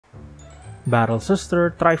Battle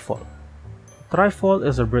sister Trifle. Trifle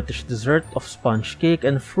is a British dessert of sponge cake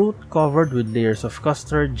and fruit covered with layers of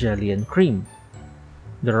custard, jelly, and cream.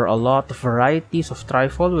 There are a lot of varieties of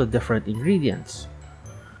trifle with different ingredients.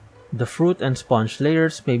 The fruit and sponge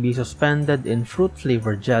layers may be suspended in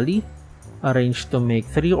fruit-flavored jelly, arranged to make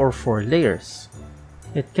 3 or 4 layers.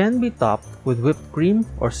 It can be topped with whipped cream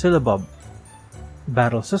or syllabub.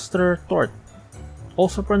 Battle sister Torte,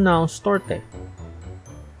 also pronounced torte.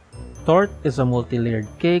 Torte is a multi-layered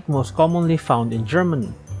cake most commonly found in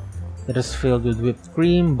Germany. It is filled with whipped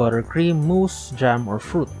cream, buttercream, mousse, jam, or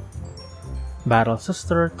fruit. Battle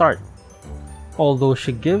sister Tarte. Although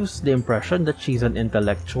she gives the impression that she's an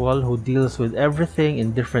intellectual who deals with everything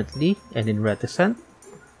indifferently and in reticent,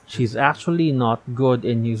 she's actually not good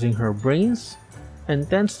in using her brains and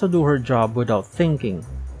tends to do her job without thinking.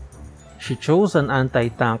 She chose an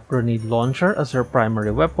anti-tank grenade launcher as her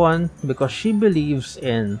primary weapon because she believes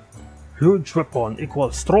in huge weapon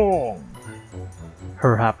equals strong.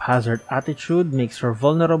 Her haphazard attitude makes her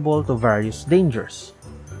vulnerable to various dangers.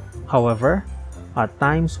 However, at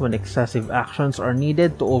times when excessive actions are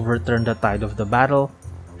needed to overturn the tide of the battle,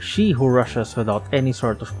 she who rushes without any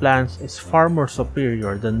sort of plans is far more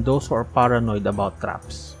superior than those who are paranoid about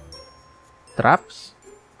traps. Traps?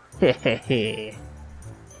 Hehehe.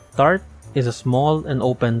 Tarte is a small and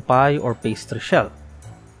open pie or pastry shell.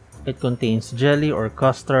 It contains jelly or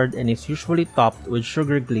custard and is usually topped with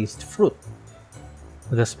sugar-glazed fruit.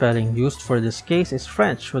 The spelling used for this case is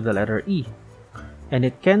French with the letter E, and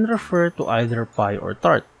it can refer to either pie or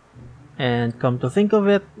tart. And come to think of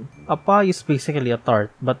it, a pie is basically a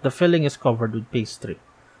tart, but the filling is covered with pastry.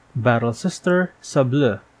 Battle sister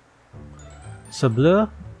Sableux.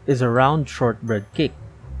 Sableux is a round shortbread cake.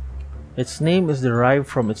 Its name is derived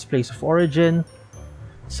from its place of origin,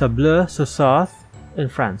 Sableux-sur-Sarthe in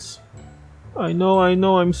France. I know,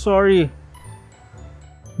 I'm sorry.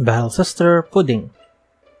 Battle sister Pudding.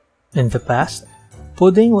 In the past,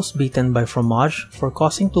 pudding was beaten by fromage for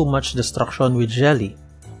causing too much destruction with jelly.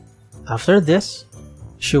 After this,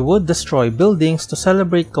 she would destroy buildings to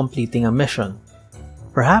celebrate completing a mission.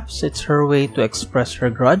 Perhaps it's her way to express her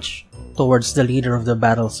grudge towards the leader of the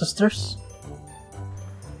Battle Sisters?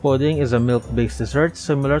 Pudding is a milk-based dessert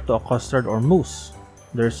similar to a custard or mousse.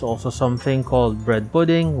 There's also something called bread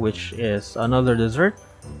pudding, which is another dessert,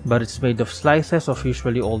 but it's made of slices of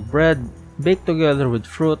usually old bread, baked together with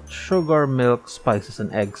fruit, sugar, milk, spices,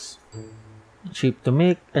 and eggs. Cheap to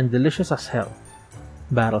make and delicious as hell.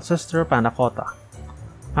 Battle sister Panna Cotta.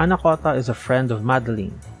 Panna Cotta is a friend of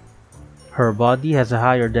Madeline. Her body has a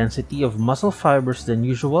higher density of muscle fibers than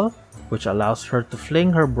usual, which allows her to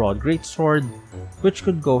fling her broad greatsword, which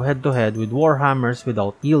could go head-to-head with warhammers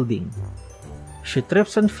without yielding. She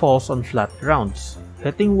trips and falls on flat grounds,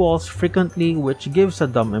 hitting walls frequently, which gives a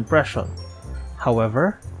dumb impression.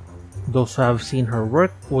 However, those who have seen her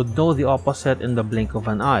work would know the opposite in the blink of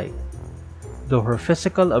an eye. Though her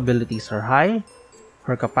physical abilities are high,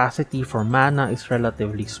 her capacity for mana is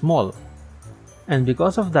relatively small. And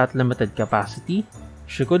because of that limited capacity,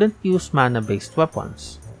 she couldn't use mana-based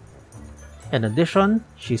weapons. In addition,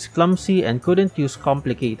 she's clumsy and couldn't use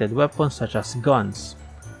complicated weapons such as guns.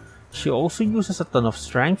 She also uses a ton of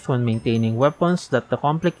strength when maintaining weapons that the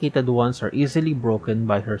complicated ones are easily broken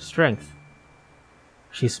by her strength.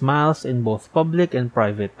 She smiles in both public and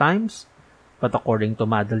private times, but according to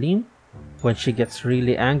Madeline, when she gets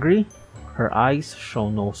really angry, her eyes show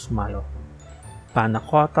no smile. Panna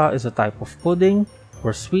Cotta is a type of pudding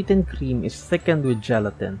where sweetened cream is thickened with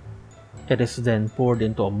gelatin. It is then poured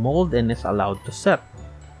into a mold and is allowed to set.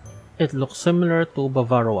 It looks similar to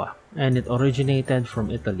Bavaroa, and it originated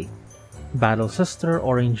from Italy. Battle sister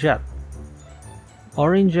Orangette.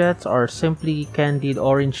 Orangettes are simply candied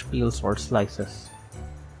orange peels or slices.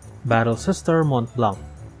 Battle sister Mont Blanc.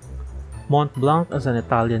 Mont Blanc is an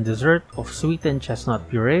Italian dessert of sweetened chestnut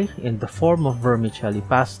puree in the form of vermicelli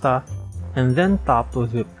pasta and then topped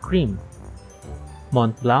with whipped cream.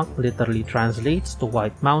 Mont Blanc literally translates to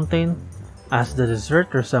White Mountain, as the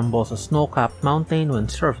dessert resembles a snow-capped mountain when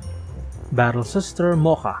served. Battle sister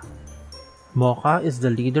Mocha. Mocha is the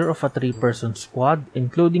leader of a 3-person squad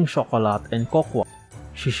including Chocolat and Cocoa.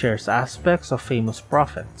 She shares aspects of famous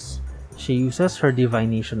prophets. She uses her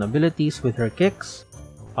divination abilities with her kicks,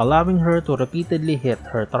 allowing her to repeatedly hit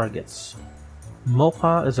her targets.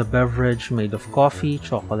 Mocha is a beverage made of coffee,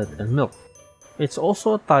 chocolate, and milk. It's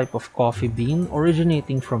also a type of coffee bean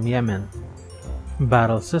originating from Yemen.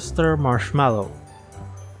 Battle sister Marshmallow.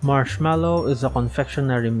 Marshmallow is a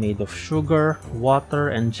confectionery made of sugar, water,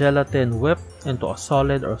 and gelatin whipped into a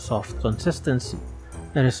solid or soft consistency.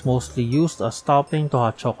 It is mostly used as topping to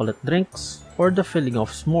hot chocolate drinks or the filling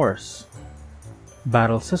of s'mores.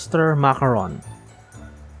 Battle Sister Macaron.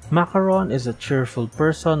 Macaron is a cheerful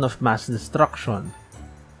person of mass destruction.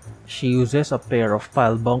 She uses a pair of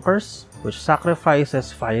pile bunkers, which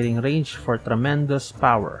sacrifices firing range for tremendous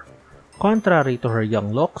power. Contrary to her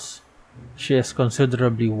young looks, she is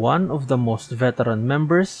considerably one of the most veteran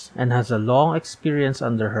members and has a long experience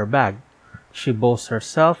under her bag. She boasts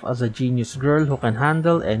herself as a genius girl who can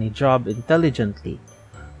handle any job intelligently.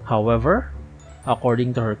 However,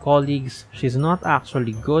 according to her colleagues, she's not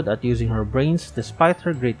actually good at using her brains despite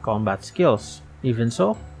her great combat skills. Even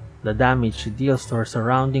so, the damage she deals to her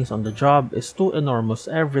surroundings on the job is too enormous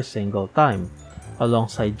every single time.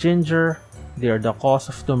 Alongside Ginger, they are the cause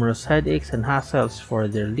of numerous headaches and hassles for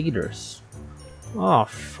their leaders. Oh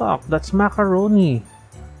fuck, that's macaroni!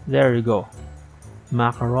 There you go.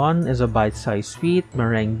 Macaron is a bite-sized sweet,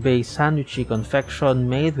 meringue-based sandwichy confection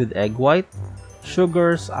made with egg white,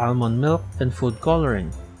 sugars, almond milk, and food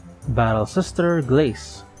coloring. Battle Sister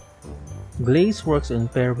Glaze. Glaze works in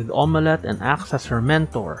pair with Omelette and acts as her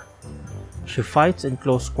mentor. She fights in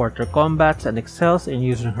close quarter combats and excels in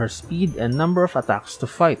using her speed and number of attacks to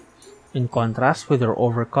fight. In contrast with her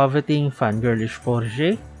over-coveting, fangirlish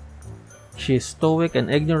protégé, she is stoic and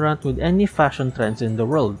ignorant with any fashion trends in the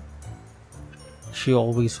world. She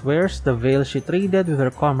always wears the veil she traded with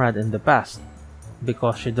her comrade in the past.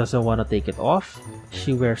 Because she doesn't want to take it off,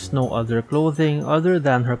 she wears no other clothing other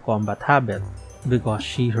than her combat habit. Because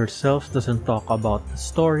she herself doesn't talk about the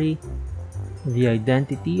story, the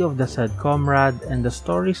identity of the said comrade and the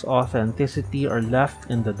story's authenticity are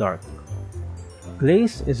left in the dark.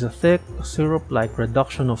 Glaze is a thick, syrup-like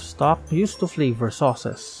reduction of stock used to flavor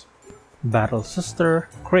sauces. Battle Sister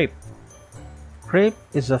Crepe. Crepe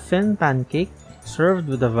is a thin pancake served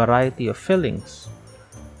with a variety of fillings.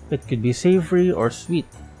 It could be savory or sweet.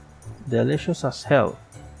 Delicious as hell.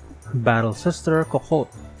 Battle Sister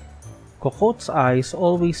Cocotte. Cocotte's eyes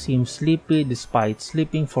always seem sleepy despite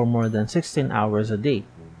sleeping for more than 16 hours a day.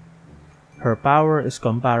 Her power is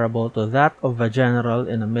comparable to that of a general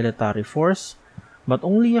in a military force, but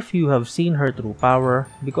only a few have seen her true power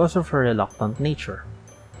because of her reluctant nature.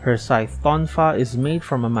 Her scythe tonfa is made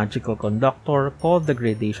from a magical conductor called the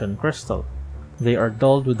Gradation Crystal. They are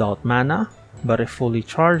dulled without mana, but if fully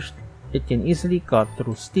charged, it can easily cut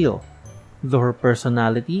through steel. Though her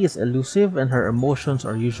personality is elusive and her emotions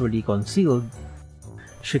are usually concealed,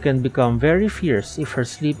 she can become very fierce if her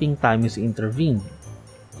sleeping time is intervened.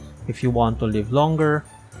 If you want to live longer,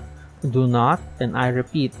 do not, and I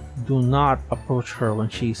repeat, do not approach her when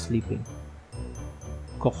she is sleeping.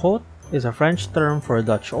 Cocotte is a French term for a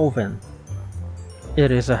Dutch oven. It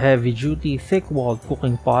is a heavy-duty, thick-walled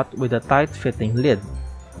cooking pot with a tight-fitting lid.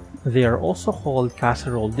 They are also called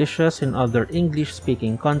casserole dishes in other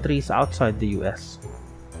English-speaking countries outside the US.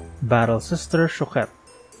 Battle Sister Chouquette.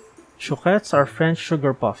 Chouquettes are French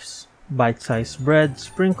sugar puffs, bite-sized bread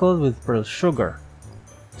sprinkled with pearl sugar.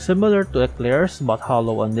 Similar to eclairs but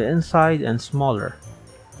hollow on the inside and smaller.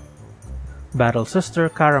 Battle Sister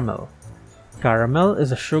Caramel. Caramel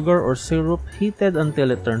is a sugar or syrup heated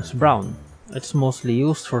until it turns brown. It's mostly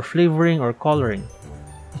used for flavoring or coloring.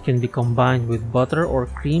 It can be combined with butter or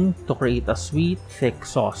cream to create a sweet, thick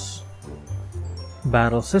sauce.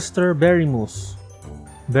 Battle Sister Berry Mousse.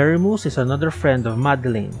 Berry Mousse is another friend of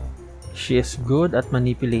Madeleine. She is good at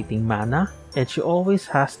manipulating mana, and she always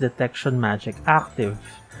has detection magic active.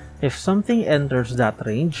 If something enters that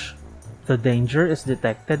range, the danger is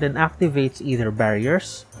detected and activates either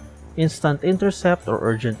barriers, instant intercept, or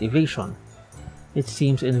urgent evasion. It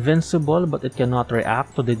seems invincible, but it cannot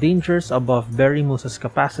react to the dangers above Berry Mousse's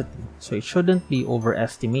capacity, so it shouldn't be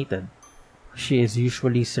overestimated. She is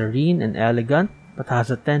usually serene and elegant, but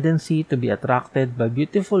has a tendency to be attracted by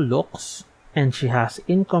beautiful looks, and she has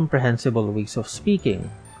incomprehensible ways of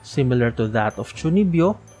speaking, similar to that of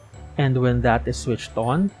Chunibyo, and when that is switched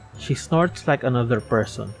on, she snorts like another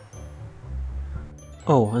person.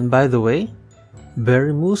 Oh, and by the way,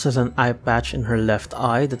 Berry Mousse has an eye patch in her left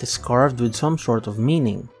eye that is carved with some sort of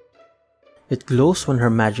meaning. It glows when her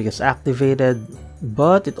magic is activated,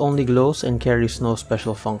 but it only glows and carries no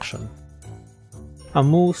special function. A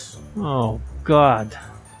mousse? Oh god.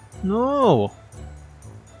 No!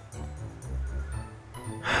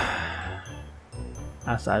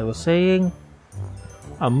 As I was saying,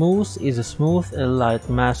 a mousse is a smooth and light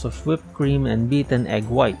mass of whipped cream and beaten egg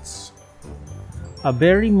whites. A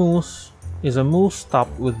berry mousse is a mousse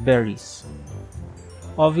topped with berries.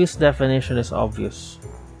 Obvious definition is obvious.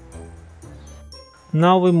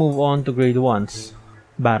 Now we move on to grade 1s.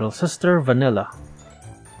 Battle Sister Vanilla.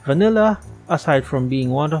 Vanilla, aside from being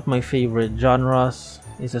one of my favorite genres,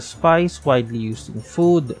 is a spice widely used in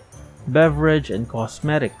food, beverage, and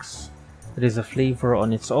cosmetics. It is a flavor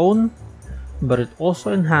on its own, but it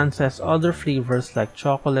also enhances other flavors like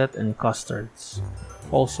chocolate and custards.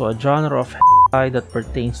 Also a genre of hentai that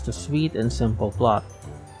pertains to sweet and simple plot.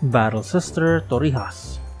 Battle Sister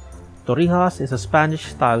Torrijas. Torrijas is a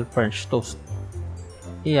Spanish-style French toast.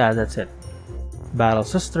 Yeah, that's it. Battle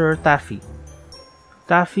Sister Taffy.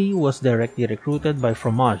 Taffy was directly recruited by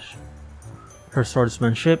Fromage. Her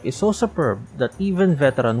swordsmanship is so superb that even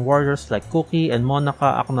veteran warriors like Cookie and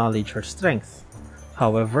Monaca acknowledge her strength.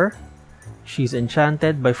 However, she's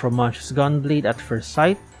enchanted by Fromage's gunblade at first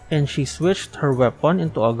sight, and she switched her weapon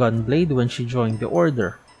into a gunblade when she joined the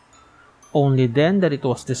Order. Only then that it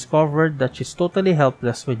was discovered that she's totally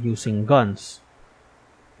helpless when using guns.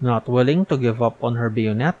 Not willing to give up on her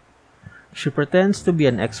bayonet, she pretends to be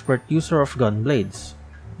an expert user of gunblades.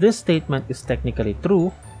 This statement is technically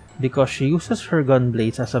true because she uses her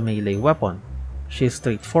gunblades as a melee weapon. She is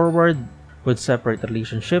straightforward, with separate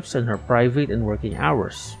relationships in her private and working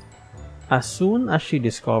hours. As soon as she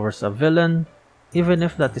discovers a villain, even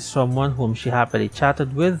if that is someone whom she happily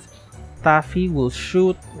chatted with, Taffy will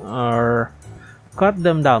shoot or cut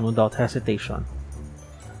them down without hesitation.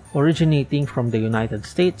 Originating from the United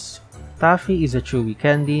States, Taffy is a chewy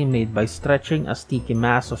candy made by stretching a sticky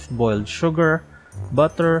mass of boiled sugar,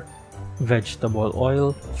 butter, vegetable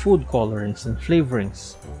oil, food colorings, and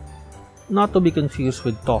flavorings. Not to be confused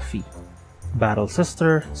with toffee. Battle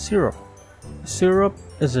Sister Syrup. Syrup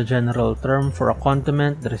is a general term for a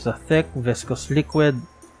condiment that is a thick, viscous liquid,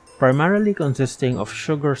 primarily consisting of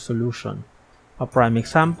sugar solution. A prime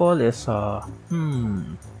example is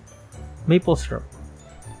maple syrup.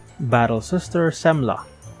 Battle Sister Semla.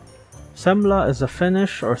 Semla is a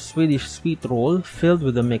Finnish or Swedish sweet roll filled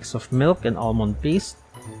with a mix of milk and almond paste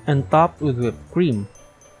and topped with whipped cream.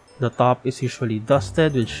 The top is usually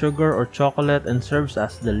dusted with sugar or chocolate and serves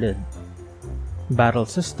as the lid. Battle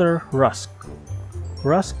Sister Rusk.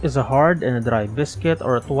 Rusk is a hard and a dry biscuit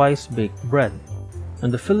or a twice-baked bread.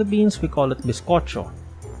 In the Philippines, we call it bizcocho.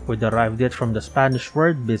 We derived it from the Spanish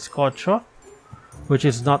word bizcocho, which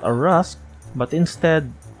is not a rusk, but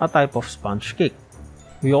instead a type of sponge cake.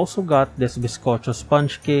 We also got this bizcocho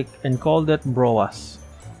sponge cake and called it broas.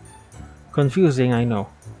 Confusing, I know.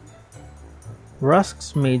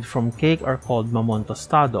 Rusks made from cake are called mamon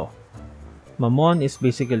tostado. Mamon is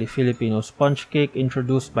basically Filipino sponge cake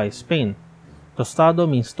introduced by Spain. Tostado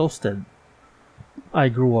means toasted. I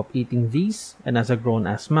grew up eating these, and as a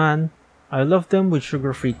grown-ass man, I love them with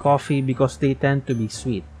sugar-free coffee because they tend to be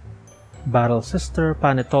sweet. Battle Sister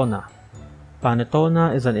Panettone.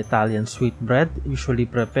 Panettone is an Italian sweet bread usually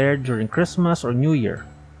prepared during Christmas or New Year,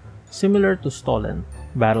 similar to Stollen.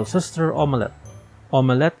 Battle Sister Omelette.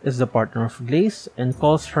 Omelette is the partner of Glaze and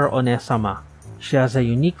calls her Onesama. She has a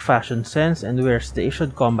unique fashion sense and wears the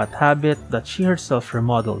issued combat habit that she herself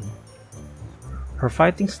remodeled. Her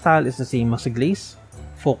fighting style is the same as Glaze,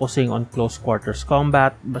 focusing on close quarters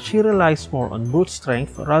combat, but she relies more on brute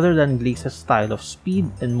strength rather than Glaze's style of speed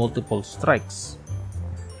and multiple strikes.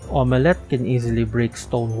 Omelette can easily break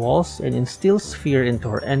stone walls and instills fear into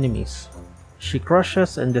her enemies. She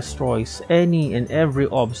crushes and destroys any and every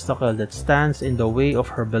obstacle that stands in the way of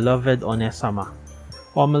her beloved Onesama.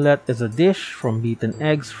 Omelette is a dish from beaten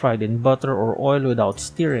eggs fried in butter or oil without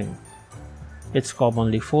stirring. It's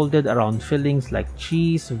commonly folded around fillings like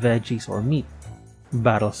cheese, veggies, or meat.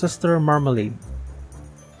 Battle Sister Marmalade.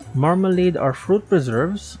 Marmalade are fruit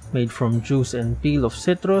preserves made from juice and peel of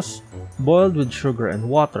citrus, boiled with sugar and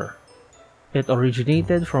water. It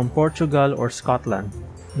originated from Portugal or Scotland.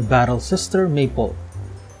 Battle Sister Maple.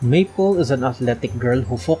 Maple is an athletic girl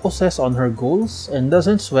who focuses on her goals and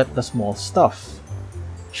doesn't sweat the small stuff.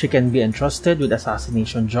 She can be entrusted with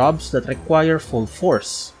assassination jobs that require full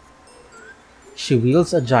force. She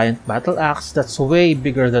wields a giant battle axe that's way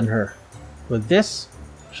bigger than her. With this,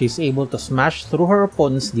 she's able to smash through her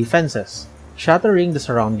opponent's defenses, shattering the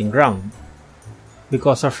surrounding ground.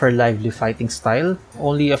 Because of her lively fighting style,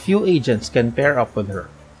 only a few agents can pair up with her.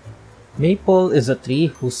 Maple is a tree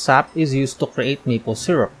whose sap is used to create maple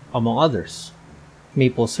syrup, among others.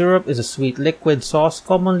 Maple syrup is a sweet liquid sauce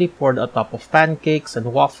commonly poured atop of pancakes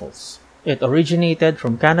and waffles. It originated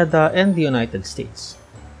from Canada and the United States.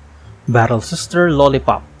 Battle Sister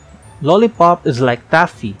Lollipop. Lollipop is like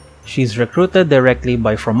Taffy. She's recruited directly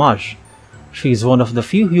by Fromage. She's one of the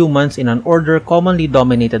few humans in an order commonly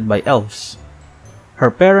dominated by elves.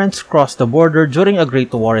 Her parents crossed the border during a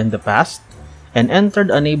great war in the past and entered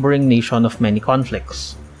a neighboring nation of many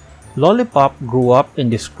conflicts. Lollipop grew up in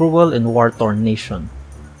this cruel and war-torn nation.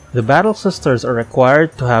 The Battle Sisters are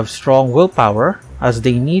required to have strong willpower as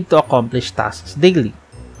they need to accomplish tasks daily,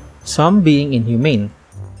 some being inhumane.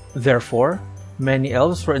 Therefore, Many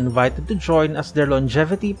elves were invited to join as their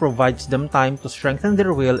longevity provides them time to strengthen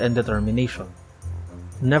their will and determination.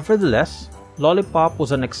 Nevertheless, Lollipop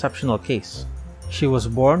was an exceptional case. She was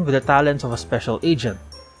born with the talents of a special agent.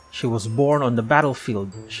 She was born on the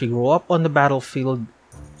battlefield, she grew up on the battlefield,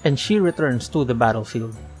 and she returns to the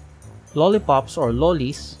battlefield. Lollipops or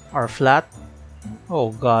lollies are flat.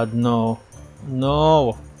 Oh god, no.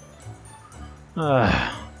 No.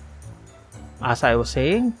 As I was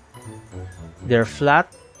saying, they're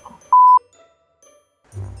flat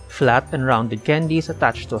and rounded candies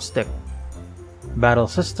attached to a stick. Battle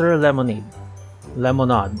Sister Lemonade.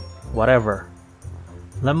 Lemonade. Whatever.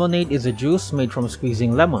 Lemonade is a juice made from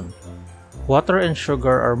squeezing lemon. Water and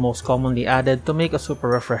sugar are most commonly added to make a super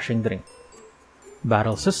refreshing drink.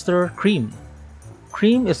 Battle Sister Cream.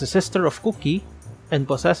 Cream is the sister of Cookie and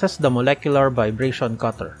possesses the molecular vibration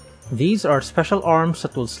cutter. These are special arms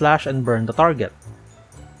that will slash and burn the target.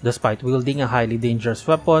 Despite wielding a highly dangerous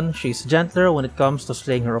weapon, she is gentler when it comes to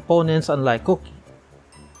slaying her opponents, unlike Cookie.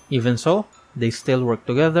 Even so, they still work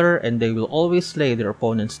together and they will always slay their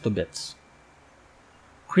opponents to bits.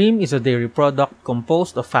 Cream is a dairy product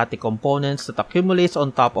composed of fatty components that accumulates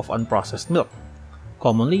on top of unprocessed milk,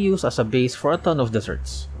 commonly used as a base for a ton of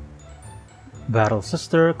desserts. Battle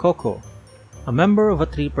Sister Coco, a member of a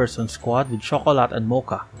 3-person squad with Chocolate and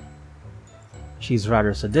Mocha. She's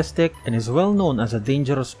rather sadistic and is well known as a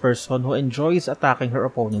dangerous person who enjoys attacking her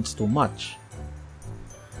opponents too much.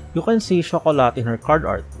 You can see Chocolate in her card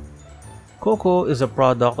art. Cocoa is a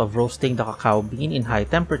product of roasting the cacao bean in high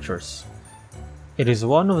temperatures. It is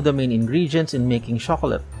one of the main ingredients in making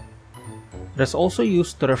chocolate. It is also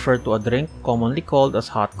used to refer to a drink commonly called as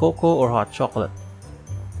hot cocoa or hot chocolate.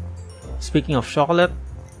 Speaking of chocolate,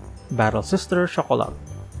 Battle Sister Chocolate.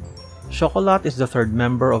 Chocolate is the third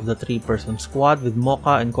member of the 3-person squad with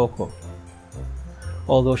Mocha and Coco.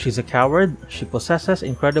 Although she's a coward, she possesses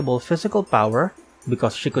incredible physical power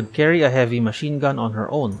because she could carry a heavy machine gun on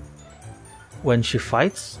her own. When she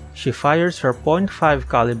fights, she fires her .5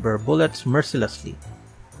 caliber bullets mercilessly.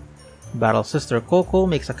 Battle Sister Coco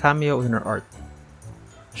makes a cameo in her art.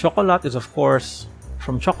 Chocolate is of course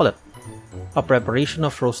from chocolate, a preparation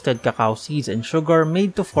of roasted cacao seeds and sugar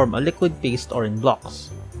made to form a liquid paste or in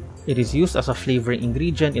blocks. It is used as a flavoring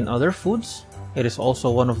ingredient in other foods. It is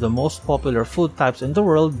also one of the most popular food types in the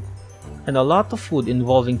world, and a lot of food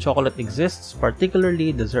involving chocolate exists,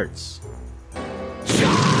 particularly desserts.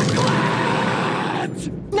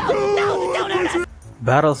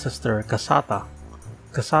 Battle Sister Cassata.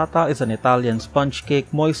 Cassata is an Italian sponge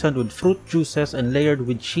cake moistened with fruit juices and layered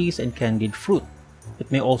with cheese and candied fruit.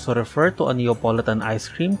 It may also refer to a Neapolitan ice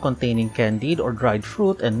cream containing candied or dried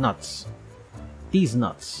fruit and nuts. These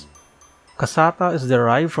nuts. Cassata is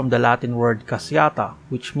derived from the Latin word cassiata,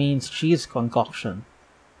 which means cheese concoction.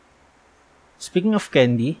 Speaking of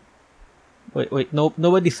candy...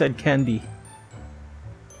 nobody said candy.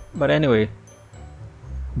 But anyway,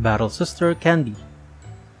 Battle Sister Candy.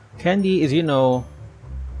 Candy is,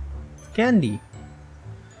 candy.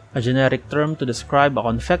 A generic term to describe a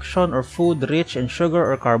confection or food rich in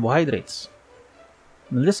sugar or carbohydrates.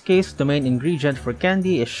 In this case, the main ingredient for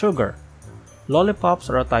candy is sugar. Lollipops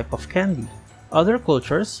are a type of candy. Other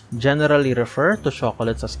cultures generally refer to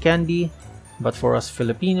chocolates as candy, but for us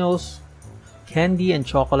Filipinos, candy and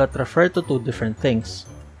chocolate refer to two different things.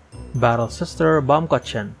 Battle Sister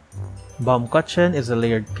Baumkuchen. Baumkuchen is a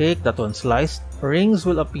layered cake that when sliced, rings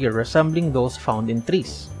will appear resembling those found in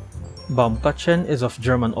trees. Baumkuchen is of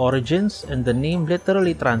German origins and the name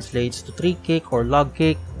literally translates to tree cake or log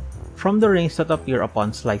cake from the rings that appear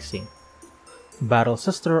upon slicing. Battle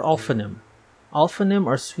Sister Alphanim. Alphanim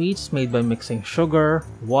are sweets made by mixing sugar,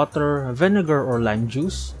 water, vinegar or lime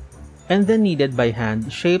juice, and then kneaded by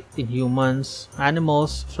hand shaped in humans,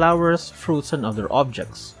 animals, flowers, fruits, and other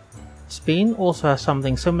objects. Spain also has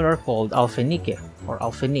something similar called alfenique or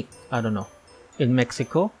alfenique, I don't know. In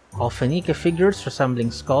Mexico, alfenique figures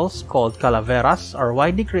resembling skulls called calaveras are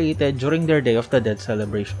widely created during their Day of the Dead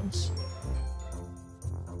celebrations.